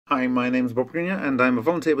Hi, my name is J.Bockris and I'm a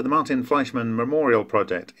volunteer with the Martin Fleischmann Memorial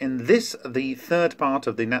Project. In this, the third part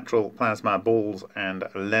of the natural plasma balls and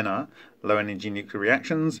LENR, low energy nuclear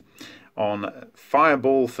reactions, on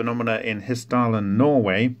fireball phenomena in Hessdalen,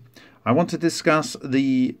 Norway, I want to discuss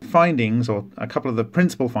the findings, or a couple of the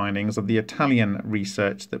principal findings, of the Italian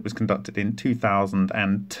research that was conducted in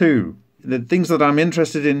 2002. The things that I'm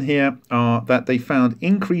interested in here are that they found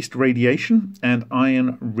increased radiation and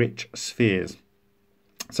iron-rich spheres.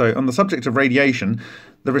 So on the subject of radiation,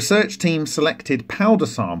 the research team selected powder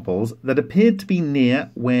samples that appeared to be near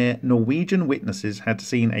where Norwegian witnesses had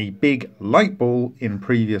seen a big light ball in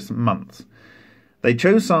previous months. They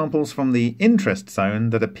chose samples from the interest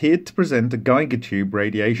zone that appeared to present a Geiger tube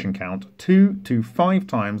radiation count 2 to 5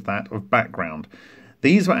 times that of background.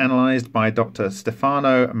 These were analysed by Dr.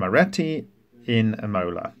 Stefano Moretti in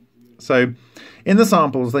Imola. So in the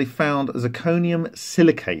samples they found zirconium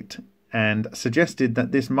silicate and suggested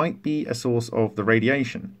that this might be a source of the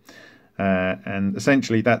radiation. And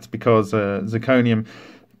essentially that's because zirconium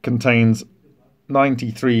contains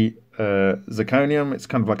 93 zirconium. It's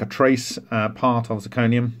kind of like a trace part of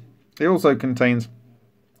zirconium. It also contains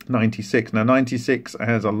 96. Now 96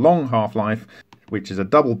 has a long half-life, which is a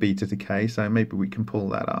double beta decay, so maybe we can pull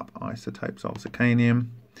that up. Isotopes of zirconium.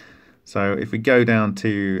 So if we go down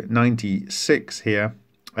to 96 here,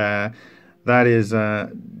 that is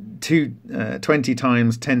 20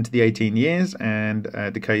 times 10 to the 18 years and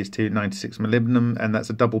decays to 96 molybdenum, and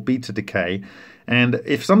that's a double beta decay. And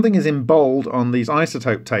if something is in bold on these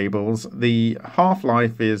isotope tables, the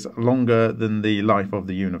half-life is longer than the life of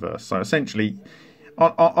the universe. So essentially,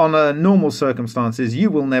 on a normal circumstances,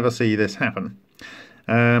 you will never see this happen,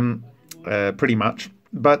 pretty much.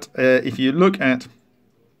 But if you look at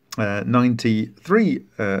 93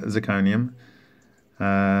 zirconium,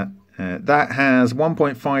 that has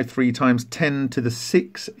 1.53 times 10 to the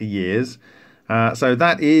 6 years. So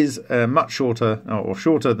that is much shorter, or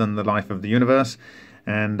shorter than the life of the universe.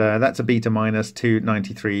 And that's a beta minus to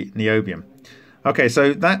 93 niobium. Okay,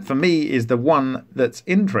 so that for me is the one that's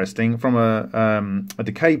interesting from a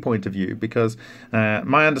decay point of view, because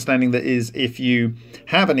my understanding that is if you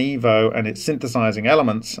have an EVO and it's synthesizing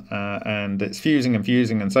elements and it's fusing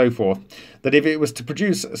and so forth, that if it was to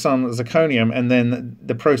produce some zirconium and then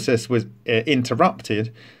the process was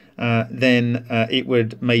interrupted, then it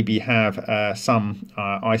would maybe have some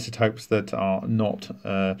isotopes that are not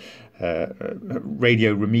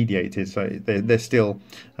radio remediated, so they're still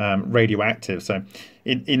radioactive. So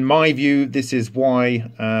in my view, this is why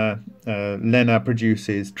LENR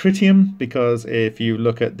produces tritium, because if you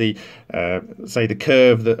look at the say the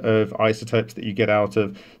curve of isotopes that you get out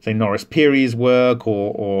of, say, Norris Peary's work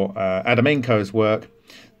or Adamenko's work,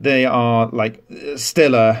 they are like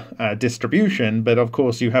stellar distribution, but of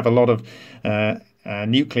course you have a lot of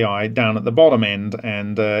nuclei down at the bottom end,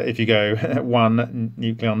 and if you go 1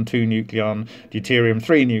 nucleon, 2 nucleon, deuterium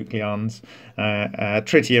 3 nucleons,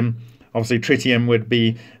 tritium, obviously tritium would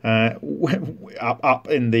be up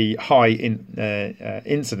in the high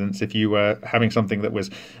incidence. If you were having something that was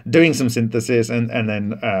doing some synthesis and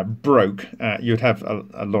then broke, you'd have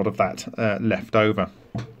a lot of that left over.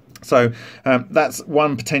 So that's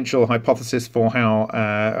one potential hypothesis for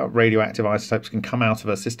how radioactive isotopes can come out of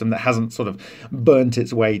a system that hasn't sort of burnt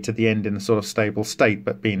its way to the end in a sort of stable state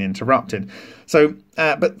but been interrupted. So,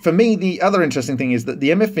 but for me, the other interesting thing is that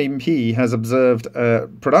the MFMP has observed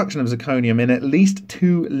production of zirconium in at least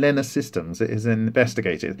 2 LENR systems it has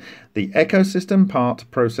investigated. The ECCO system, part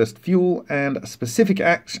processed fuel, and specific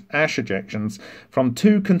ash ejections from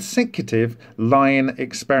 2 consecutive line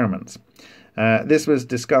experiments. This was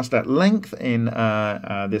discussed at length in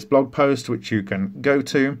this blog post, which you can go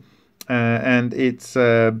to, and it's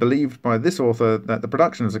believed by this author that the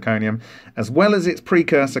production of zirconium, as well as its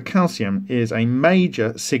precursor calcium, is a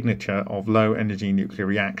major signature of low-energy nuclear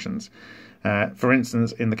reactions. For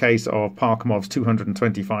instance, in the case of Parkhomov's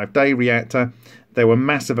 225-day reactor, there were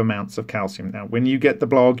massive amounts of calcium. Now, when you get the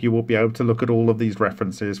blog, you will be able to look at all of these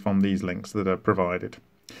references from these links that are provided.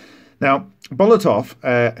 Now,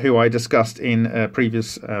 Bolotov, who I discussed in a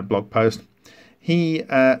previous blog post, he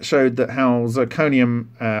showed that how zirconium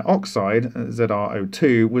oxide,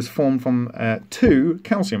 ZrO2, was formed from 2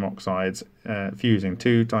 calcium oxides fusing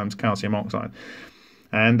 2 times calcium oxide.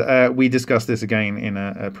 And we discussed this again in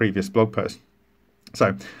a previous blog post.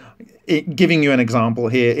 So, giving you an example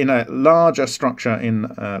here, in a larger structure in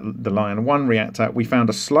the LION 1 reactor, we found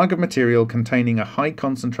a slug of material containing a high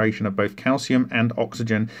concentration of both calcium and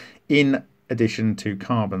oxygen in addition to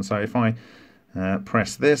carbon. So if I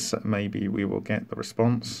press this, maybe we will get the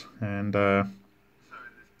response. And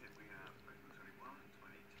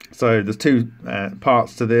So there's two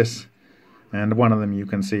parts to this, and one of them you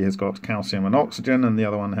can see has got calcium and oxygen, and the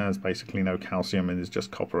other one has basically no calcium and is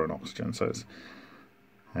just copper and oxygen. So it's,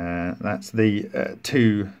 that's the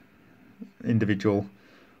two individual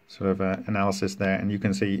sort of analysis there. And you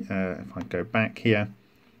can see, if I go back here,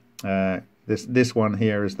 this one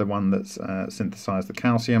here is the one that's synthesized the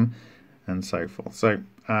calcium and so forth. So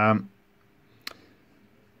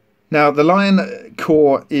now the LENR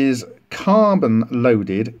core is carbon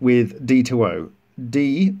loaded with D2O.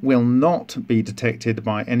 D will not be detected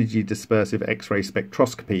by energy dispersive X-ray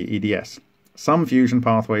spectroscopy, EDS. Some fusion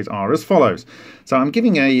pathways are as follows. So I'm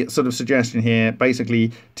giving a sort of suggestion here,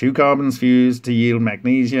 basically 2 carbons fused to yield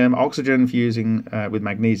magnesium, oxygen fusing with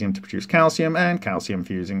magnesium to produce calcium, and calcium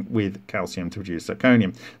fusing with calcium to produce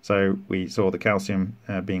zirconium. So we saw the calcium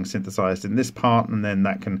being synthesized in this part, and then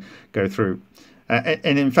that can go through.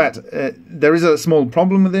 And in fact, there is a small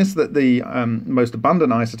problem with this, that the most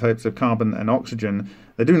abundant isotopes of carbon and oxygen,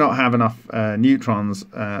 they do not have enough neutrons,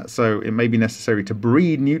 so it may be necessary to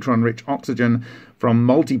breed neutron-rich oxygen from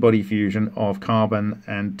multi-body fusion of carbon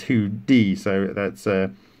and 2D. So that's, 2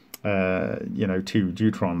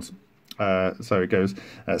 deuterons. So it goes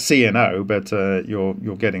CNO, but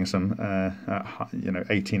you're getting some,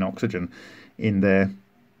 18 oxygen in there.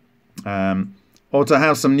 Or to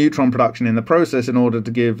have some neutron production in the process in order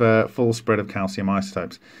to give full spread of calcium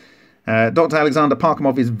isotopes. Dr. Alexander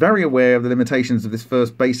Parkhomov is very aware of the limitations of this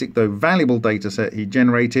first basic, though valuable data set he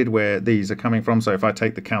generated, where these are coming from. So if I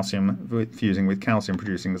take the calcium fusing with calcium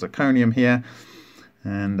producing zirconium here,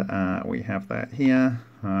 and we have that here.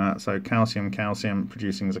 So calcium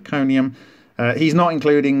producing zirconium. He's not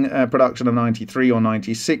including production of 93 or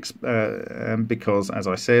 96 because, as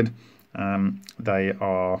I said, they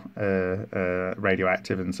are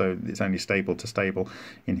radioactive, and so it's only stable to stable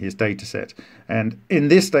in his data set. And in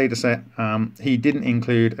this data set, he didn't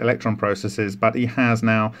include electron processes, but he has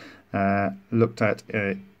now looked at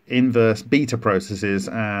inverse beta processes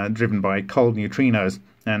driven by cold neutrinos,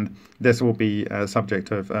 and this will be a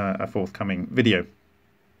subject of a forthcoming video.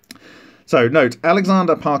 So note,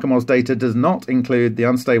 Alexander Parkhomov's data does not include the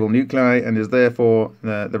unstable nuclei, and is therefore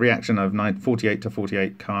the reaction of 48 to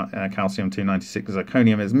 48 calcium to 96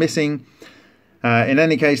 zirconium is missing. In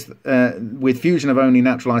any case, with fusion of only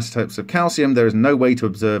natural isotopes of calcium, there is no way to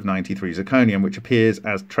observe 93 zirconium, which appears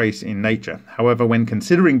as trace in nature. However, when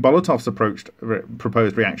considering Bolotov's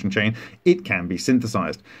proposed reaction chain, it can be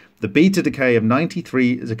synthesized. The beta decay of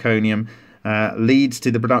 93 zirconium leads to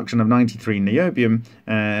the production of 93 niobium,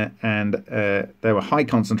 and there were high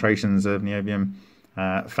concentrations of niobium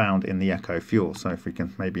found in the ECCO fuel. So if we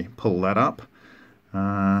can maybe pull that up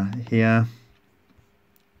here.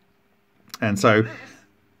 And so,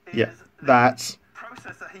 yeah, that's...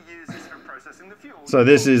 So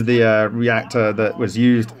this is the reactor that was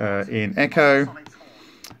used in ECCO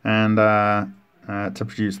and to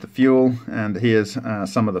produce the fuel. And here's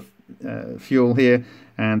some of the fuel here.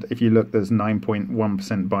 And if you look, there's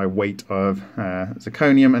 9.1% by weight of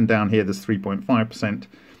zirconium, and down here there's 3.5%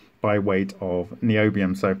 by weight of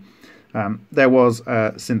niobium. So there was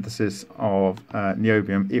a synthesis of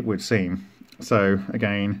niobium, it would seem. So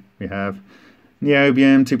again, we have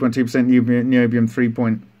niobium 2.2%, niobium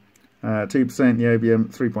 3.2%, niobium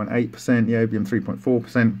 3.8%, niobium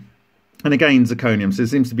 3.4%, and again zirconium. So it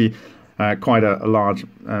seems to be quite a large,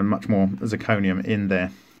 much more zirconium in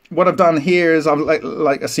there. What I've done here is I've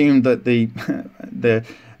assumed that the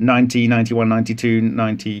 90, 91, 92,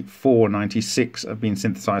 94, 96 have been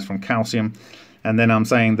synthesized from calcium, and then I'm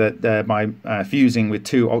saying that by fusing with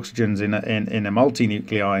 2 oxygens in a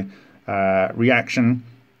multi-nuclei reaction,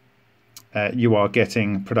 you are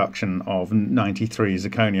getting production of 93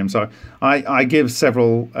 zirconium. So I give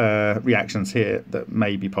several reactions here that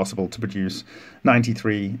may be possible to produce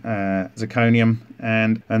 93 zirconium,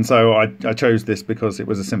 and so I chose this because it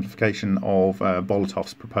was a simplification of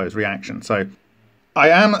Bolotov's proposed reaction. So I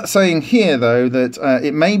am saying here, though, that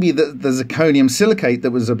it may be that the zirconium silicate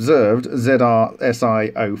that was observed,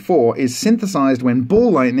 ZrSiO4, is synthesized when ball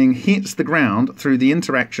lightning hits the ground through the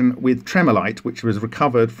interaction with tremolite, which was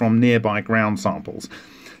recovered from nearby ground samples.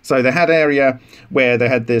 So they had area where they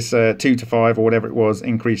had this 2 to 5 or whatever it was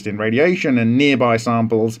increased in radiation, and nearby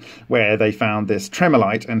samples where they found this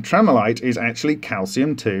tremolite, and tremolite is actually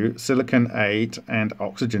calcium-2, silicon-8, and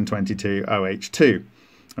oxygen-22, OH2.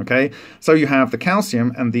 Okay, so you have the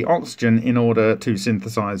calcium and the oxygen in order to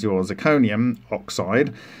synthesize your zirconium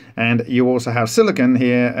oxide, And you also have silicon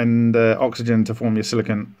here and oxygen to form your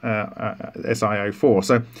silicon SiO4.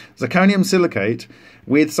 So zirconium silicate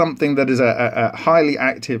with something that is a highly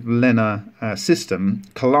active LENR system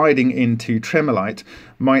colliding into tremolite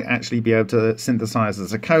might actually be able to synthesize the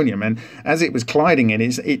zirconium. And as it was colliding in,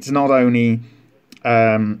 it's not only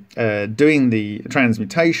doing the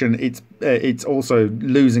transmutation, it's also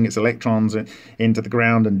losing its electrons into the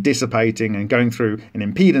ground and dissipating and going through an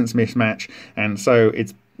impedance mismatch, and so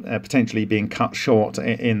it's potentially being cut short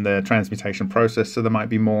in the transmutation process. So there might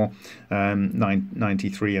be more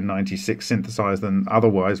 93 and 96 synthesized than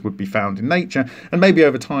otherwise would be found in nature, and maybe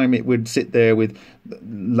over time it would sit there with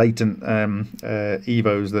latent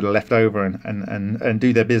evos that are left over and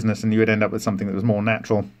do their business, and you would end up with something that was more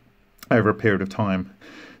natural over a period of time.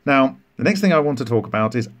 Now, the next thing I want to talk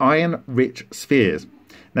about is iron-rich spheres.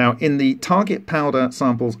 Now, in the target powder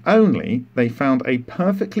samples only, they found a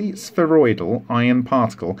perfectly spheroidal iron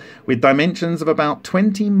particle with dimensions of about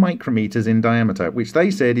 20 micrometers in diameter, which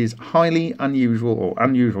they said is highly unusual, or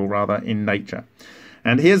unusual rather, in nature.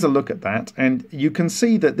 And here's a look at that, and you can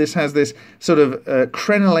see that this has this sort of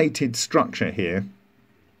crenellated structure here.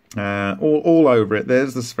 All over it.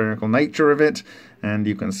 There's the spherical nature of it, and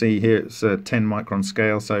you can see here it's a 10 micron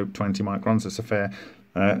scale, so 20 microns is a fair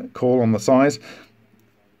call on the size.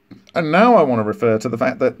 And now I want to refer to the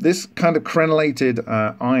fact that this kind of crenellated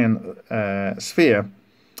iron sphere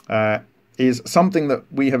is something that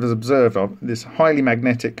we have observed of. This highly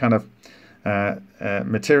magnetic kind of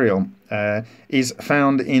material is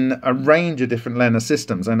found in a range of different LENR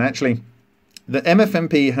systems, and actually the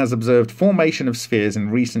MFMP has observed formation of spheres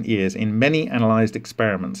in recent years in many analysed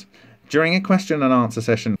experiments. During a question and answer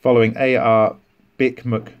session following A.R.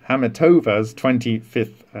 Bikmukhametova's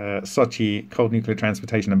 25th Sochi cold nuclear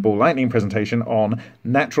transportation and ball lightning presentation on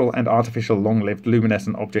natural and artificial long-lived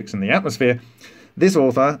luminescent objects in the atmosphere, this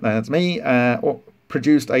author, that's me,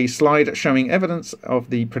 produced a slide showing evidence of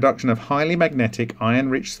the production of highly magnetic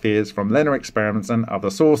iron-rich spheres from LENR experiments and other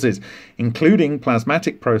sources, including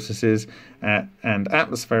plasmatic processes and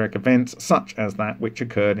atmospheric events such as that which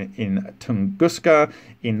occurred in Tunguska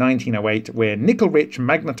in 1908, where nickel-rich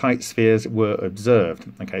magnetite spheres were observed.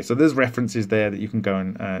 Okay, so there's references there that you can go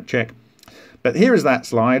and check. But here is that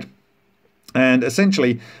slide. And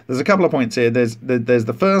essentially, there's a couple of points here. There's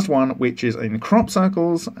the first one, which is in crop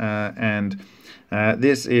circles, and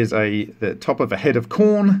this is the top of a head of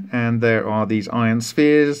corn, and there are these iron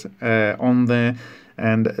spheres on there,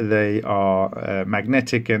 and they are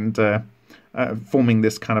magnetic and forming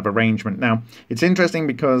this kind of arrangement. Now, it's interesting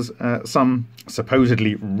because some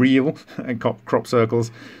supposedly real crop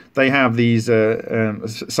circles, they have these,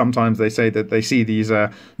 sometimes they say that they see these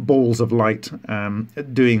balls of light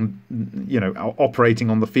doing, operating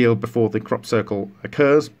on the field before the crop circle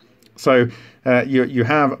occurs. So you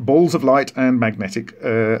have balls of light and magnetic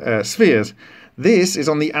spheres. This is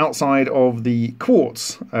on the outside of the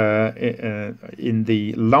quartz in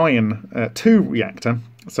the Lion 2 reactor.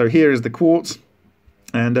 So here is the quartz,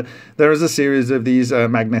 and there is a series of these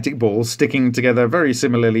magnetic balls sticking together very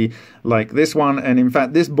similarly like this one. And in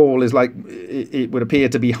fact, this ball is like, it would appear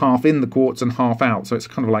to be half in the quartz and half out. So it's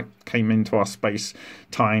kind of like came into our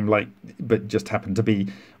space-time, but just happened to be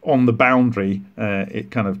on the boundary.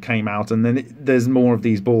 It kind of came out, and then there's more of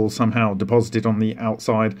these balls somehow deposited on the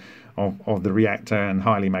outside of the reactor and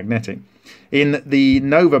highly magnetic. In the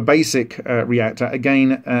Nova basic reactor,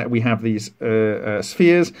 again, we have these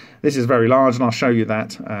spheres. This is very large, and I'll show you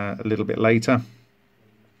that a little bit later.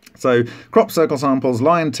 So crop circle samples,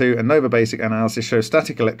 Lion 2 and Nova basic analysis show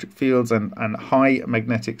static electric fields and high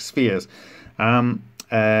magnetic spheres.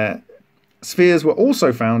 Spheres were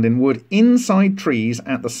also found in wood inside trees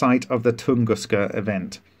at the site of the Tunguska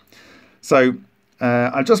event. So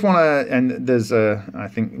I just want to, and there's I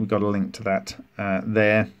think we've got a link to that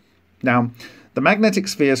there. Now, the magnetic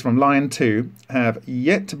spheres from Lion 2 have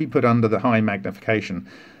yet to be put under the high magnification.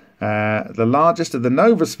 The largest of the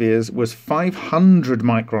Nova spheres was 500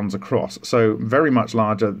 microns across, so very much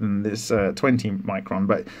larger than this 20 micron,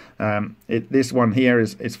 but this one here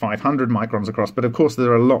is 500 microns across, but of course there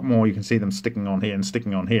are a lot more. You can see them sticking on here and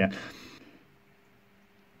sticking on here.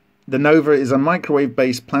 The Nova is a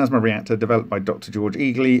microwave-based plasma reactor developed by Dr. George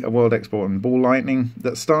Eagley, a world expert in ball lightning,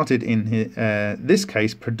 that started in this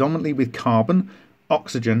case predominantly with carbon,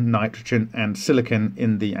 oxygen, nitrogen, and silicon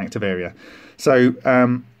in the active area. So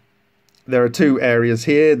there are two areas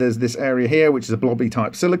here. There's this area here, which is a blobby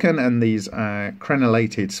type silicon, and these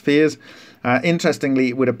crenellated spheres. Interestingly,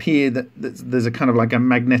 it would appear that there's a kind of like a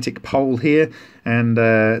magnetic pole here, and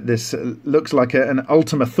this looks like an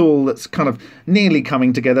Ultima Thule that's kind of nearly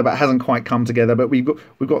coming together, but hasn't quite come together. But we've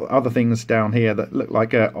got other things down here that look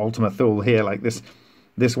like a Ultima Thule here, like this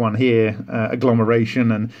one here,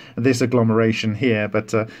 agglomeration, and this agglomeration here,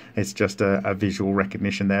 but it's just a visual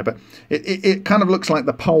recognition there. But it kind of looks like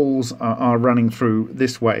the poles are running through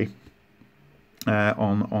this way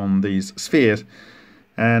on these spheres.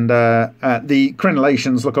 And the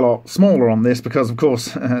crenellations look a lot smaller on this because, of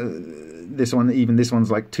course, this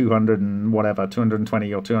one's like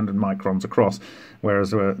 220 or 200 microns across,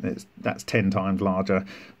 whereas that's 10 times larger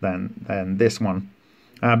than this one.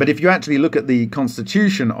 But if you actually look at the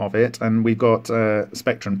constitution of it, and we've got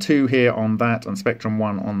spectrum 2 here on that, and spectrum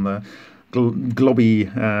 1 on the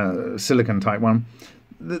globby silicon type one,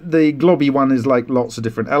 the globby one is like lots of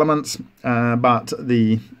different elements, but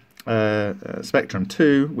the spectrum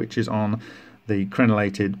 2, which is on the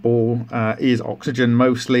crenellated ball, is oxygen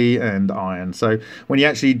mostly and iron. So when you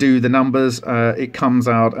actually do the numbers, it comes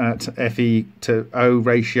out at Fe to O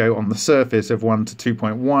ratio on the surface of 1 to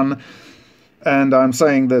 2.1. And I'm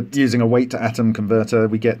saying that using a weight to atom converter,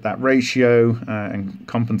 we get that ratio and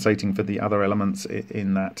compensating for the other elements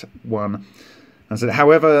in that one. And so,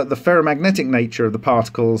 however, the ferromagnetic nature of the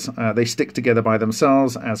particles, they stick together by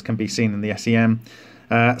themselves, as can be seen in the SEM,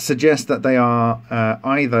 suggests that they are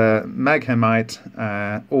either maghemite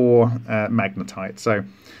or magnetite. So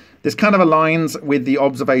this kind of aligns with the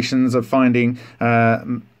observations of finding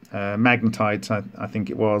magnetite, I think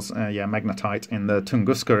it was, magnetite in the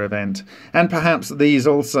Tunguska event. And perhaps these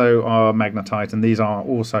also are magnetite, and these are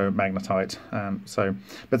also magnetite.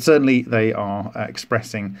 But certainly they are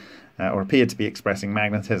expressing or appear to be expressing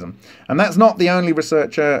magnetism. And that's not the only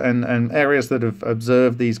researcher and areas that have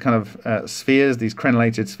observed these kind of spheres, these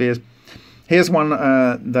crenellated spheres. Here's one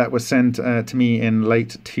that was sent to me in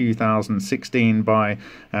late 2016 by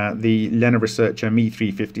the LENR researcher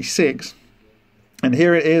Me356. And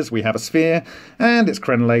here it is. We have a sphere, and it's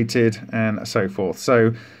crenellated, and so forth.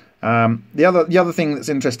 So the other thing that's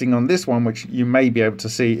interesting on this one, which you may be able to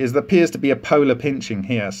see, is there appears to be a polar pinching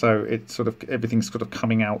here. So it's sort of everything's sort of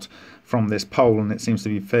coming out from this pole, and it seems to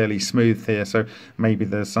be fairly smooth here. So maybe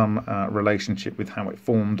there's some relationship with how it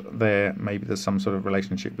formed there. Maybe there's some sort of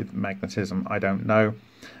relationship with magnetism. I don't know.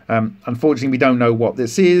 Unfortunately, we don't know what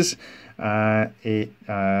this is. What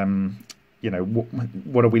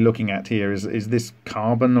are we looking at here? Is this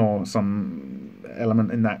carbon or some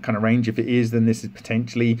element in that kind of range? If it is, then this is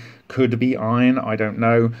potentially could be iron. I don't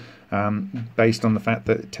know, based on the fact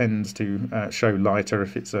that it tends to show lighter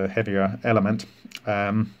if it's a heavier element.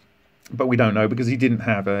 But we don't know because he didn't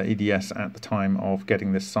have EDS at the time of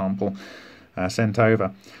getting this sample sent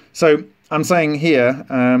over. So I'm saying here,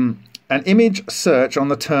 an image search on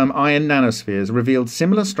the term iron nanospheres revealed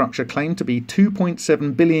similar structure claimed to be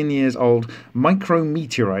 2.7 billion years old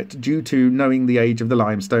micrometeorite due to knowing the age of the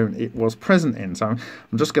limestone it was present in. So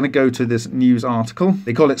I'm just going to go to this news article.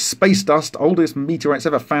 They call it Space Dust. Oldest meteorites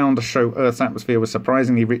ever found to show Earth's atmosphere was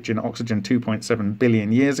surprisingly rich in oxygen 2.7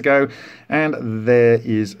 billion years ago. And there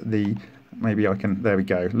is the... Maybe I can... There we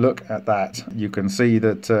go. Look at that. You can see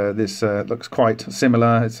that this looks quite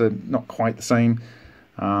similar. It's not quite the same.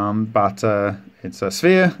 But it's a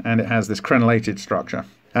sphere, and it has this crenellated structure.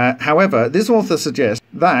 However, this author suggests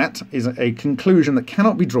that is a conclusion that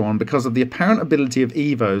cannot be drawn because of the apparent ability of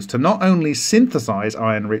EVOs to not only synthesize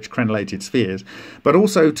iron-rich crenellated spheres, but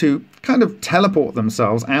also to kind of teleport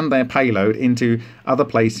themselves and their payload into other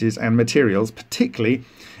places and materials, particularly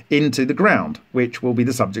into the ground, which will be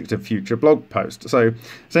the subject of future blog posts. So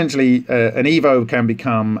essentially an EVO can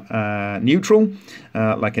become neutral,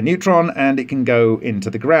 like a neutron, and it can go into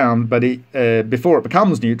the ground, but before it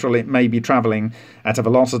becomes neutral, it may be traveling at a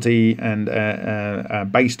velocity and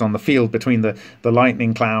based on the field between the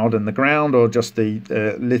lightning cloud and the ground, or just the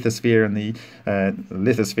lithosphere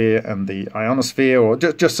and the ionosphere, or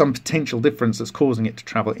just some potential difference that's causing it to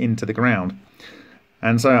travel into the ground.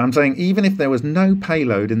 And so I'm saying even if there was no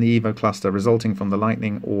payload in the EVO cluster resulting from the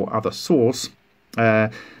lightning or other source, the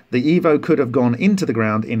EVO could have gone into the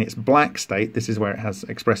ground in its black state, this is where it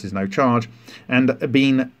expresses no charge, and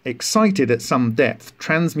been excited at some depth,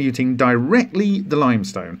 transmuting directly the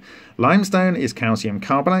limestone. Limestone is calcium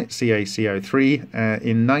carbonate, CaCO3,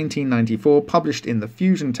 in 1994, published in the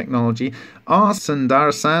Fusion Technology. R.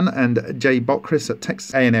 Sundaresan and J.Bockris at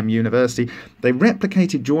Texas A&M University. They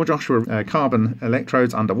replicated George Ohsawa carbon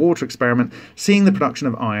electrodes underwater experiment, seeing the production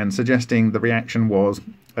of iron, suggesting the reaction was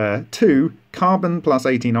 2 carbon plus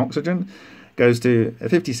 18 oxygen goes to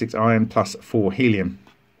 56 iron plus 4 helium.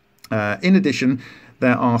 In addition,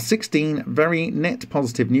 there are 16 very net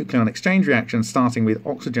positive nucleon exchange reactions starting with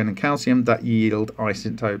oxygen and calcium that yield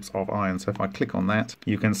isotopes of iron. So if I click on that,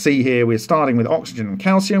 you can see here we're starting with oxygen and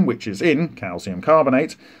calcium, which is in calcium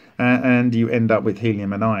carbonate, and you end up with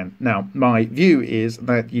helium and iron. Now, my view is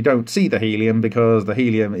that you don't see the helium because the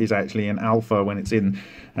helium is actually an alpha when it's in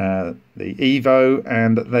the EVO,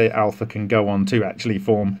 and the alpha can go on to actually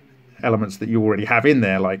form elements that you already have in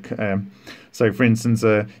there. Like, so for instance,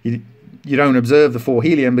 you don't observe the 4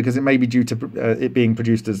 helium because it may be due to it being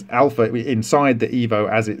produced as alpha inside the EVO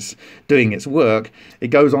as it's doing its work. It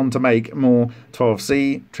goes on to make more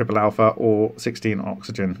 12C, triple alpha, or 16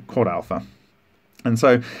 oxygen quad alpha. And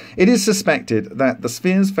so it is suspected that the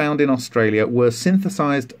spheres found in Australia were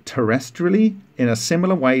synthesized terrestrially in a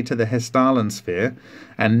similar way to the Hessdalen sphere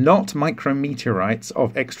and not micrometeorites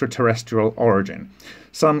of extraterrestrial origin.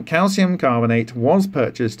 Some calcium carbonate was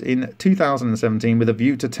purchased in 2017 with a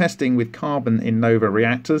view to testing with carbon in NOVA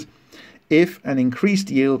reactors. If an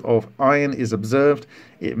increased yield of iron is observed,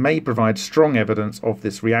 it may provide strong evidence of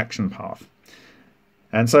this reaction path.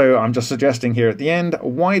 And so I'm just suggesting here at the end,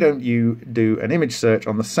 why don't you do an image search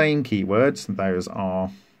on the same keywords? Those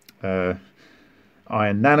are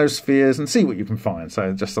iron nanospheres, and see what you can find.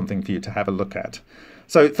 So just something for you to have a look at.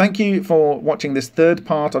 So thank you for watching this third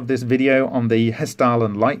part of this video on the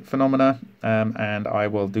Hessdalen light phenomena, and I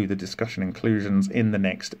will do the discussion inclusions in the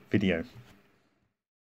next video.